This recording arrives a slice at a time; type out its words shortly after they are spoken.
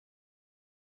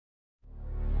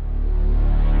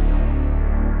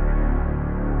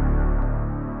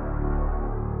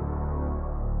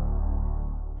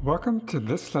Welcome to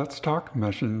this Let's Talk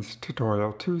Meshings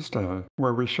Tutorial Tuesday,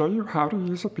 where we show you how to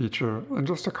use a feature in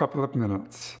just a couple of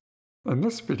minutes. In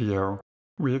this video,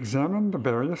 we examine the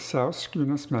various cell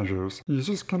skewness measures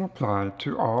users can apply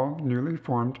to all newly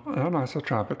formed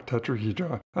anisotropic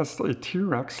tetrahedra as a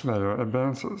T-rex layer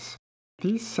advances.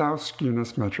 These cell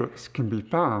skewness metrics can be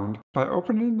found by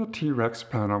opening the T-rex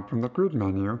panel from the grid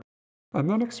menu and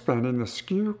then expanding the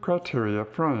Skew criteria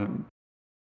frame.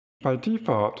 By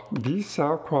default, these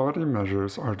cell quality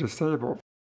measures are disabled.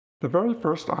 The very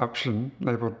first option,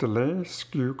 labeled Delay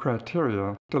Skew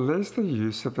Criteria, delays the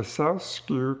use of the cell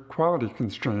skew quality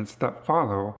constraints that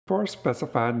follow for a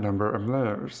specified number of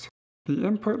layers. The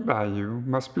input value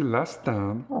must be less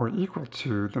than or equal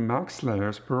to the max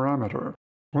layers parameter.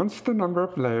 Once the number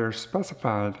of layers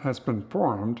specified has been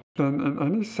formed, then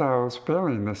any cells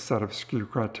failing this set of skew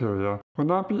criteria will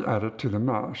not be added to the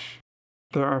mesh.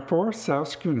 There are 4 cell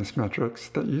skewness metrics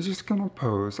that users can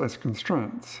impose as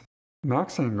constraints: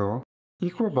 max angle,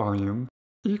 equal volume,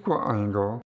 equal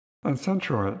angle, and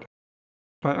centroid.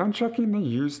 By unchecking the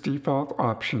Use Default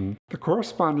option, the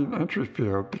corresponding entry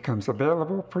field becomes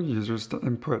available for users to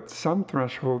input some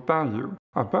threshold value,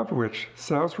 above which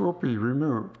cells will be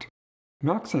removed.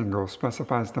 Max angle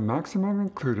specifies the maximum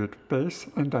included face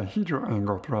and dihedral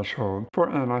angle threshold for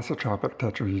anisotropic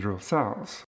tetrahedral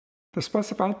cells. The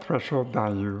specified threshold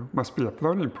value must be a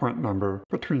floating point number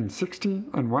between 60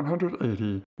 and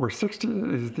 180, where 60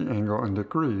 is the angle in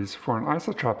degrees for an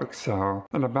isotropic cell,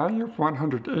 and a value of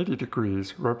 180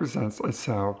 degrees represents a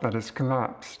cell that is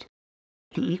collapsed.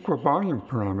 The equal volume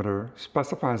parameter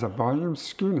specifies a volume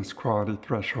skewness quality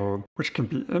threshold, which can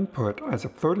be input as a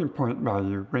floating point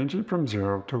value ranging from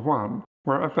 0 to 1,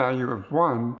 where a value of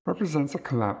 1 represents a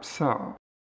collapsed cell.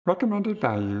 Recommended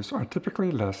values are typically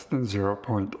less than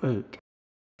 0.8.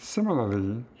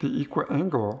 Similarly, the equal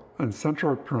angle and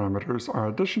centroid parameters are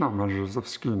additional measures of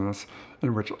skewness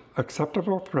in which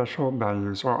acceptable threshold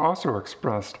values are also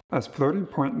expressed as floating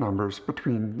point numbers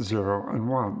between 0 and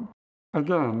 1.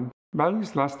 Again,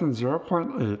 values less than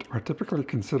 0.8 are typically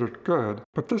considered good,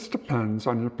 but this depends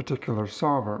on your particular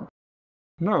solver.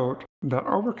 Note that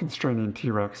over-constraining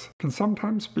T-rex can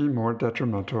sometimes be more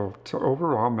detrimental to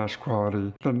overall mesh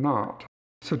quality than not,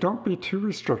 so don't be too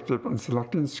restrictive in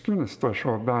selecting skewness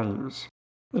threshold values.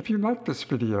 If you like this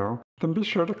video, then be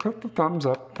sure to click the thumbs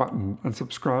up button and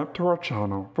subscribe to our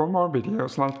channel for more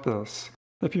videos like this.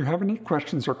 If you have any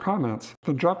questions or comments,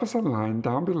 then drop us a line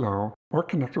down below or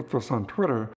connect with us on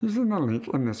Twitter using the link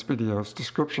in this video's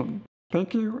description.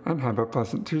 Thank you and have a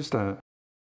pleasant Tuesday.